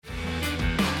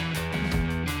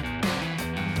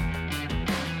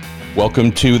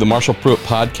Welcome to the Marshall Pruitt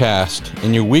Podcast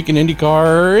and your Week in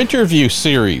IndyCar interview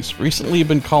series. Recently I've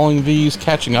been calling these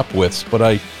catching up with, but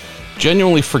I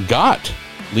genuinely forgot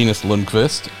Linus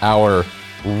Lundqvist, our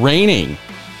reigning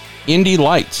Indy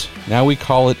Lights. Now we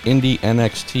call it Indy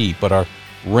NXT, but our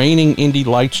reigning Indy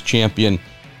Lights champion.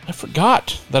 I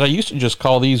forgot that I used to just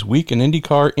call these Week in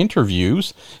IndyCar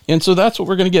interviews, and so that's what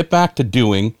we're going to get back to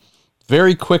doing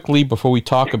very quickly before we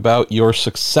talk about your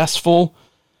successful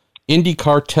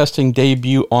IndyCar testing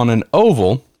debut on an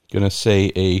oval. Going to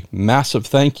say a massive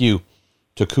thank you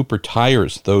to Cooper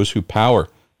Tires, those who power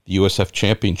the USF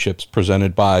Championships,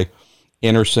 presented by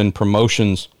Anderson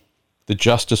Promotions, the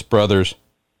Justice Brothers,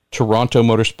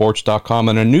 TorontoMotorsports.com,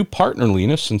 and a new partner,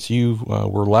 Linus, since you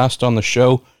were last on the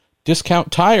show, Discount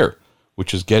Tire,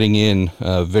 which is getting in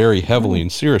very heavily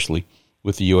and seriously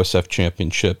with the USF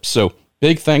Championship. So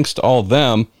big thanks to all of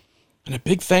them, and a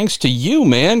big thanks to you,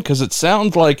 man, because it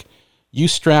sounds like you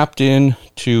strapped in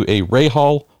to a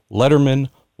Rahal, Letterman,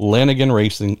 Lanigan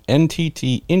Racing,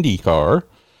 NTT IndyCar.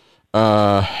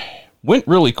 Went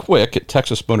really quick at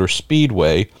Texas Motor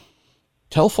Speedway.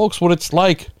 Tell folks what it's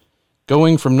like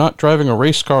going from not driving a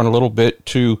race car in a little bit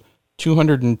to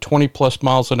 220 plus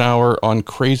miles an hour on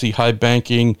crazy high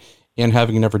banking and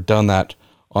having never done that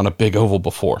on a big oval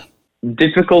before.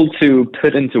 Difficult to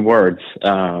put into words,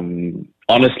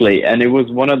 honestly. And it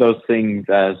was one of those things,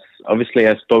 as obviously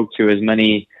I spoke to as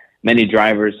many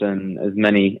drivers and as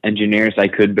many engineers I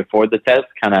could before the test,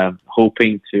 kind of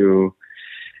hoping to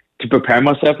prepare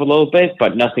myself a little bit,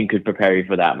 but nothing could prepare you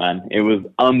for that, man. It was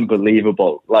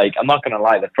unbelievable. Like, I'm not going to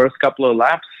lie, the first couple of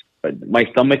laps, my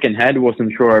stomach and head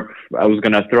wasn't sure if I was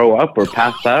going to throw up or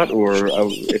pass out or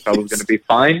if I was going to be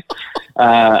fine.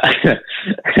 I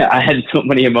had so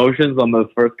many emotions on those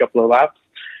first couple of laps,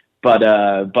 but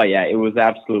yeah, it was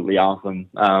absolutely awesome.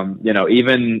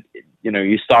 Even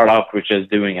you start off with just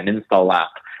doing an install lap,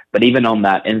 but even on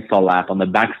that install lap on the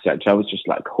backstretch, I was just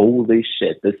like, holy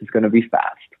shit, this is going to be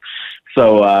fast.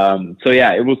 So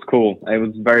yeah, it was cool. It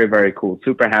was very, very cool.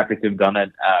 Super happy to have done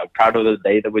it. Proud of the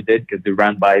day that we did because it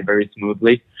ran by very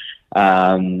smoothly.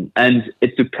 And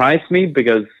it surprised me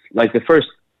because like the first,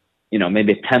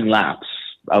 maybe 10 laps,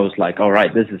 I was like, all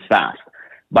right, this is fast.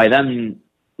 By then,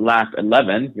 lap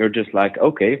 11, you're just like,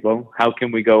 okay, well, how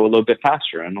can we go a little bit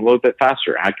faster and a little bit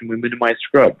faster? How can we minimize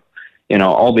scrub?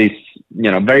 All these,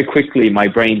 very quickly my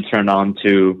brain turned on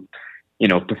to,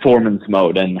 performance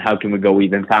mode and how can we go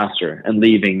even faster, and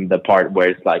leaving the part where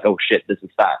it's like, oh shit, this is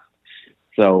fast.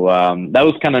 So that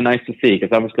was kind of nice to see because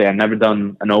obviously I've never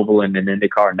done an oval in an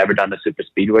IndyCar, never done a super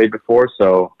speedway before,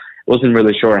 so I wasn't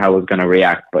really sure how I was going to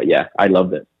react, but yeah, I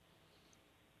loved it.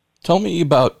 Tell me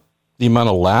about the amount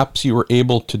of laps you were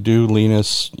able to do,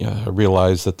 Linus. I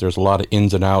realize that there's a lot of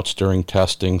ins and outs during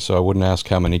testing, so I wouldn't ask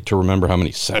how many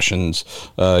sessions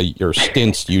or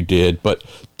stints you did, but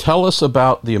tell us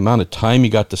about the amount of time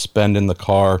you got to spend in the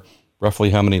car,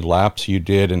 roughly how many laps you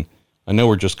did, and I know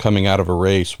we're just coming out of a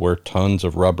race where tons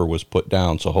of rubber was put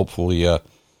down, so hopefully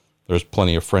there's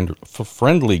plenty of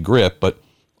friendly grip, but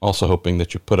also hoping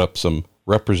that you put up some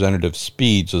representative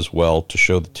speeds as well to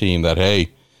show the team that,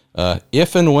 hey,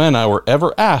 if and when I were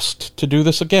ever asked to do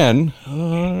this again,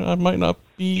 I might not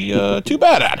be too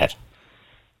bad at it.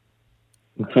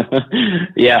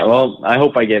 Yeah, well, I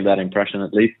hope I gave that impression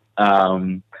at least.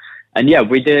 And yeah,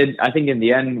 we did. I think in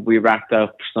the end, we racked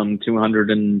up some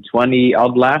 220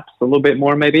 odd laps, a little bit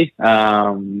more maybe.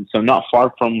 So not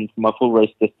far from a full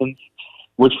race distance,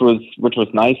 which was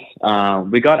nice.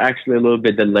 We got actually a little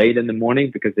bit delayed in the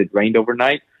morning because it rained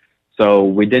overnight. So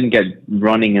we didn't get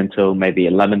running until maybe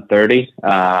 11:30,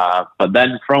 but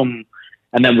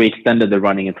then we extended the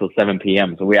running until 7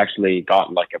 p.m. So we actually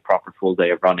got like a proper full day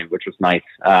of running, which was nice.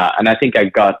 And I think I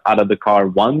got out of the car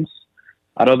once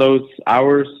out of those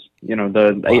hours,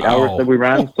 the 8 hours that we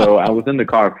ran. So I was in the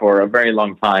car for a very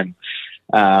long time.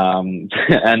 And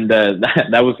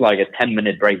that was like a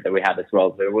 10-minute break that we had as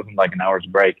well. So it wasn't like an hour's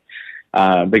break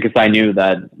because I knew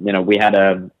that, we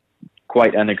had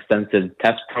quite an extensive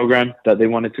test program that they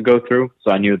wanted to go through.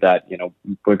 So I knew that,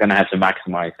 we're going to have to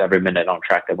maximize every minute on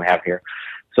track that we have here.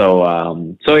 So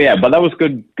yeah, but that was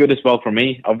good as well for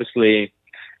me. Obviously,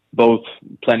 both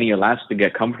plenty of laps to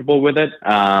get comfortable with it,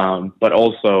 but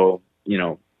also,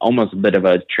 almost a bit of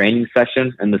a training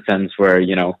session in the sense where,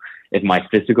 if my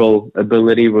physical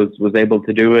ability was able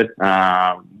to do it,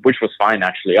 which was fine,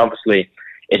 actually. Obviously,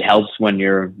 it helps when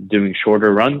you're doing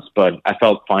shorter runs, but I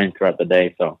felt fine throughout the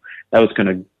day. So that was kind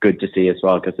of good to see as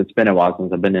well, because it's been a while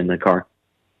since I've been in the car.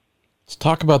 Let's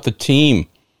talk about the team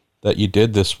that you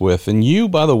did this with. And you,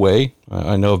 by the way,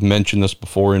 I know I've mentioned this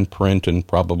before in print and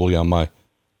probably on my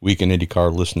Week in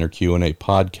IndyCar listener Q&A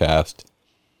podcast.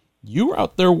 you were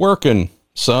out there working,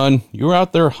 son. You were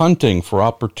out there hunting for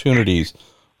opportunities.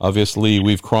 Obviously,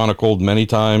 we've chronicled many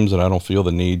times, and I don't feel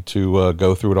the need to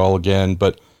go through it all again,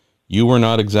 but you were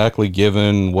not exactly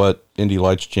given what Indy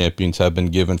Lights champions have been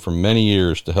given for many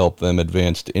years to help them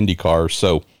advance to IndyCar.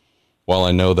 So while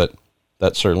I know that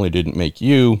that certainly didn't make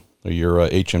you or your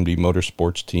HMD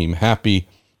Motorsports team happy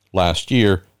last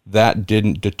year, that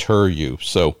didn't deter you.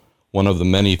 So one of the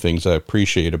many things I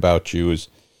appreciate about you is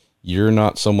you're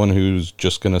not someone who's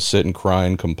just going to sit and cry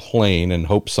and complain and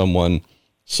hope someone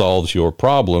solves your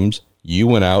problems. You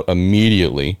went out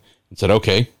immediately and said,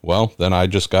 okay, well, then I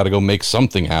just got to go make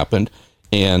something happen.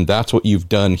 And that's what you've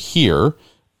done here.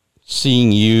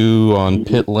 Seeing you on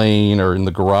pit lane or in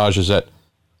the garages at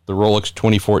the Rolex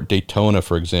 24 at Daytona,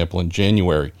 for example, in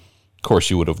January. Of course,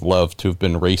 you would have loved to have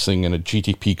been racing in a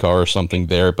GTP car or something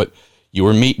there, but you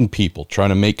were meeting people, trying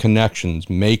to make connections,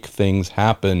 make things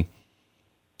happen.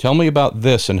 Tell me about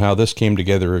this and how this came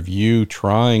together of you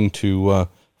trying to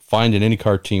find an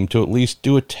IndyCar team to at least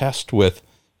do a test with,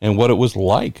 and what it was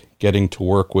like getting to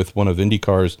work with one of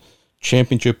IndyCar's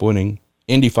championship-winning,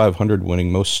 Indy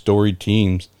 500-winning, most storied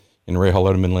teams in Ray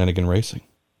Letterman Lanigan Racing.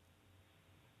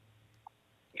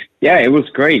 Yeah, it was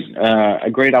great. A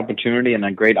great opportunity and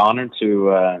a great honor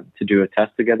to do a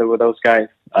test together with those guys.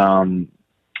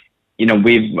 You know,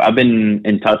 I've been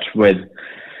in touch with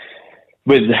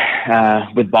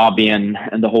Bobby and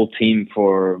the whole team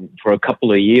for a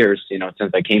couple of years, you know,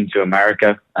 since I came to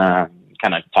America,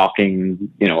 kind of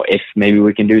talking, you know, if maybe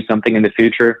we can do something in the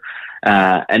future.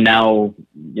 And now,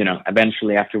 you know,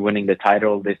 eventually after winning the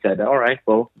title, they said, all right,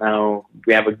 well, now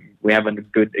we have a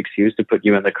good excuse to put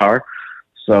you in the car.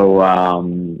 So,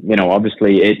 you know,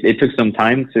 obviously it took some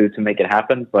time to make it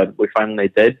happen, but we finally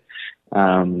did.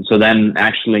 So then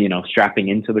actually, you know, strapping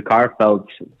into the car felt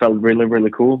really,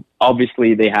 really cool.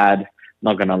 Obviously they had,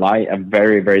 not going to lie, a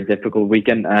very, very difficult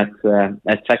weekend at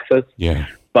Texas. Yeah.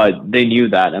 But they knew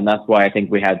that, and that's why I think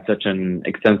we had such an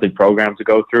extensive program to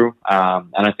go through.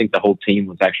 And I think the whole team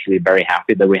was actually very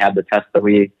happy that we had the test that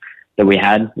we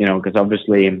had, you know, because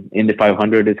obviously Indy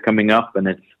 500 is coming up, and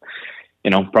it's, you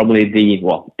know, probably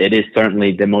it is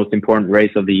certainly the most important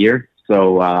race of the year.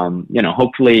 So, you know,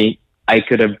 hopefully I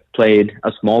could have played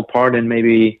a small part in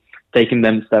maybe taking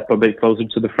them a step a bit closer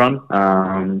to the front.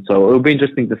 So it'll be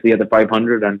interesting to see at the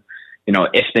 500, and, you know,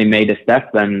 if they made a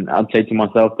step, then I'd say to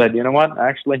myself that, you know what, I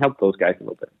actually helped those guys a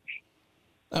little bit.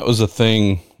 That was a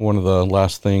thing, one of the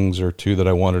last things or two that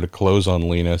I wanted to close on,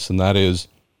 Linus, and that is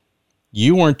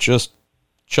you weren't just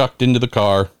chucked into the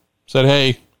car, said,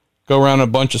 hey, go around a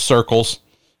bunch of circles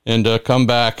and come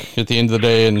back at the end of the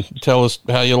day and tell us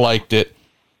how you liked it.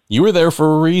 You were there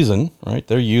for a reason, right?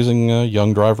 They're using a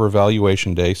young driver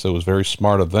evaluation day, so it was very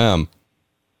smart of them.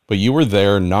 But you were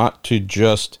there not to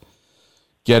just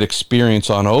get experience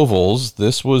on ovals.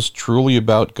 This was truly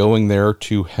about going there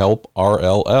to help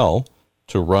RLL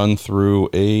to run through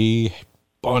a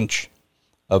bunch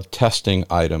of testing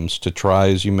items to try,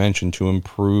 as you mentioned, to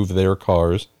improve their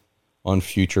cars on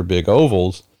future big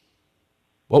ovals.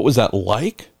 What was that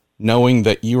like, knowing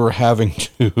that you were having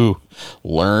to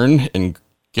learn and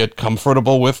get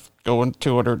comfortable with going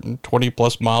 220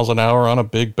 plus miles an hour on a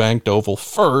big banked oval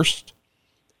first,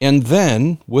 and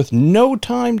then with no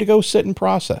time to go sit and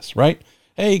process, right?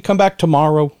 Hey, come back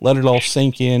tomorrow, let it all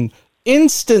sink in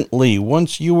instantly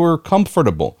once you were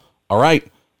comfortable. All right,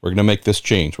 we're going to make this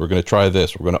change. We're going to try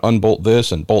this. We're going to unbolt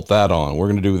this and bolt that on. We're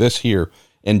going to do this here,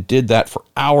 and did that for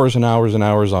hours and hours and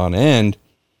hours on end.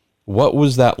 What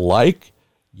was that like?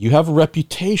 You have a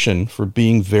reputation for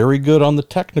being very good on the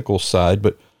technical side,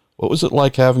 but what was it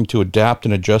like having to adapt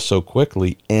and adjust so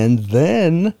quickly and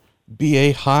then be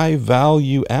a high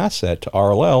value asset to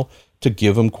RLL to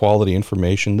give them quality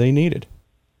information they needed?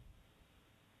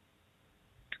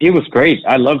 It was great.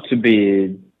 I love to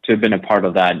have been a part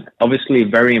of that. Obviously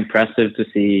very impressive to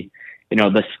see, you know,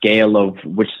 the scale of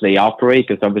which they operate,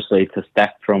 because obviously it's a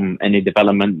step from any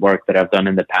development work that I've done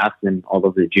in the past in all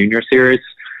of the junior series.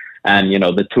 And, you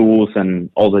know, the tools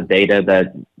and all the data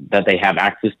that they have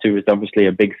access to is obviously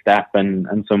a big step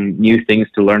and some new things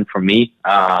to learn from me.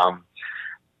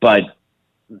 But,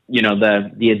 you know,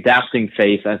 the adapting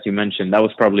phase, as you mentioned, that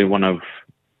was probably one of,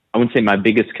 I wouldn't say my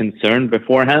biggest concern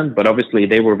beforehand, but obviously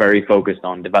they were very focused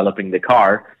on developing the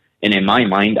car. And in my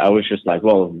mind, I was just like,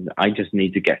 well, I just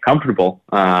need to get comfortable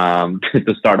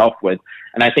to start off with.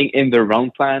 And I think in their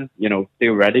own plan, you know,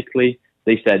 theoretically,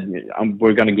 they said,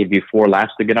 we're going to give you 4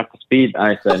 laps to get up to speed.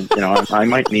 I said, you know, I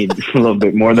might need a little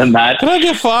bit more than that. Can I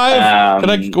get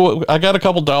 5? I got a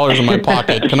couple dollars in my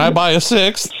pocket. Can I buy a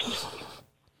 6th?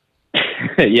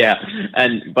 Yeah.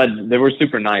 But they were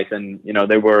super nice. And, you know,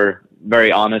 they were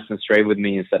very honest and straight with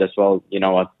me and said as well, you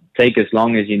know what, take as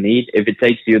long as you need. If it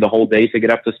takes you the whole day to get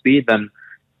up to speed, then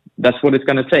that's what it's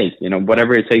going to take. You know,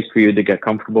 whatever it takes for you to get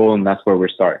comfortable, and that's where we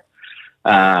start,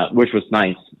 which was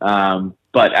nice.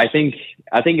 But I think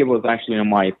it was actually on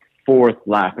my fourth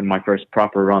lap in my first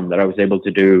proper run that I was able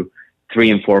to do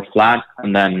 3 and 4 flat,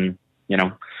 and then, you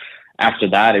know, after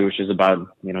that, it was just about,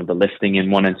 you know, the lifting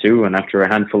in 1 and 2. And after a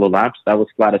handful of laps, that was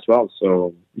flat as well.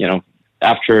 So, you know,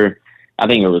 after, I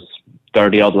think it was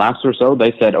 30 odd laps or so,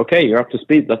 they said, okay, you're up to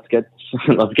speed. Let's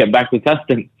get back to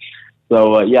testing.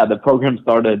 So, yeah, the program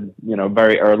started, you know,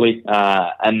 very early,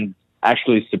 and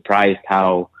actually surprised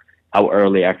how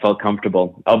early I felt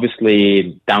comfortable.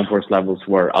 Obviously, downforce levels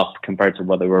were up compared to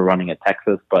what they were running at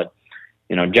Texas, but,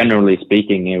 you know, generally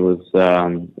speaking, it was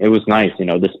nice. You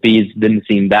know, the speeds didn't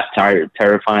seem that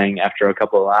terrifying after a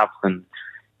couple of laps, and,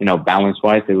 you know,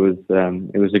 balance-wise, it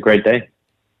was a great day.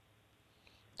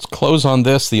 Let's close on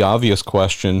this, the obvious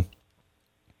question.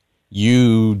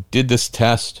 You did this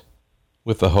test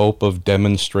with the hope of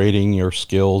demonstrating your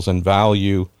skills and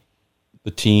value. The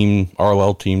team,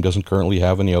 RLL team, doesn't currently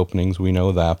have any openings. We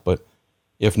know that, but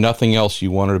if nothing else,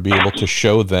 you wanted to be able to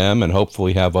show them and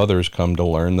hopefully have others come to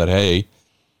learn that, hey,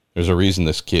 there's a reason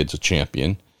this kid's a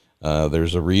champion.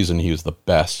 There's a reason he was the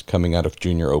best coming out of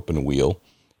junior open wheel.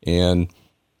 And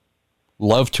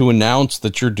love to announce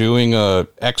that you're doing a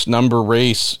X number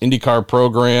race IndyCar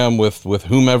program with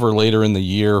whomever later in the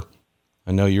year.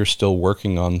 I know you're still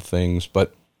working on things,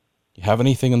 but do you have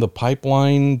anything in the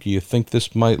pipeline? Do you think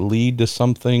this might lead to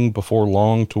something before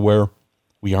long to where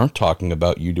we aren't talking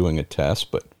about you doing a test,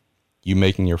 but you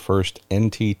making your first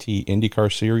NTT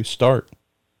IndyCar series start?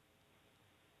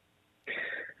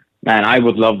 Man, I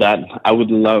would love that. I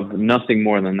would love nothing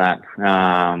more than that.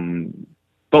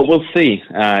 But we'll see.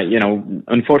 You know,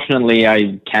 unfortunately,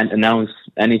 I can't announce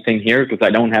anything here because I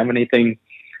don't have anything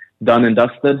done and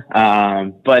dusted.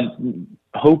 But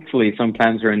hopefully some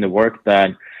plans are in the work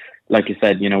that, like you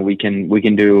said, you know, we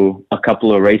can do a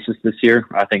couple of races this year.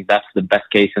 I think that's the best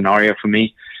case scenario for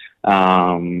me.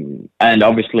 And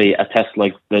obviously a test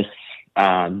like this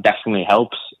definitely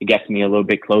helps. It gets me a little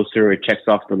bit closer. It checks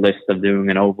off the list of doing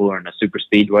an oval and a super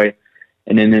speedway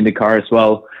and in IndyCar as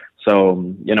well.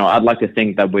 So, you know, I'd like to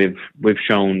think that we've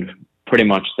shown pretty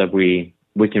much that we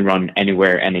can run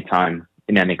anywhere, anytime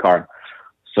in any car.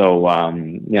 So,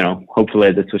 you know,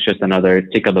 hopefully this was just another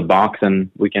tick of the box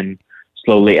and we can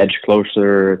slowly edge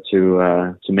closer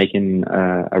to making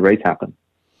a race happen.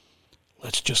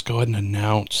 Let's just go ahead and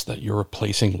announce that you're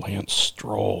replacing Lance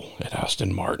Stroll at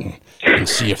Aston Martin and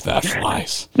see if that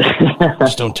flies.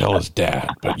 Just don't tell his dad.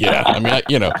 But yeah, I mean,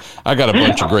 I got a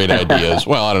bunch of great ideas.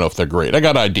 Well, I don't know if they're great. I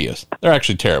got ideas. They're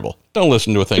actually terrible. Don't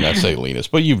listen to a thing I say, Linus,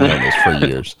 but you've known this for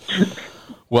years.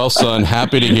 Well, son,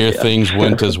 happy to hear things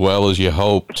went as well as you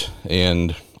hoped.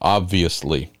 And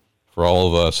obviously, for all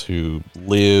of us who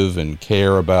live and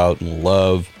care about and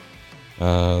love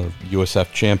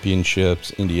USF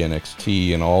Championships, Indy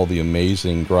NXT, and all the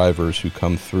amazing drivers who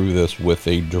come through this with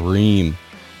a dream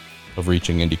of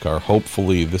reaching IndyCar.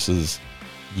 Hopefully this is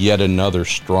yet another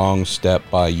strong step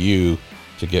by you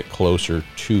to get closer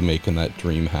to making that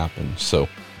dream happen. So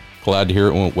glad to hear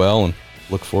it went well and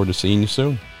look forward to seeing you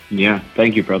soon. Yeah,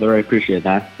 thank you, brother. I appreciate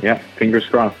that. Yeah, fingers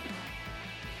crossed.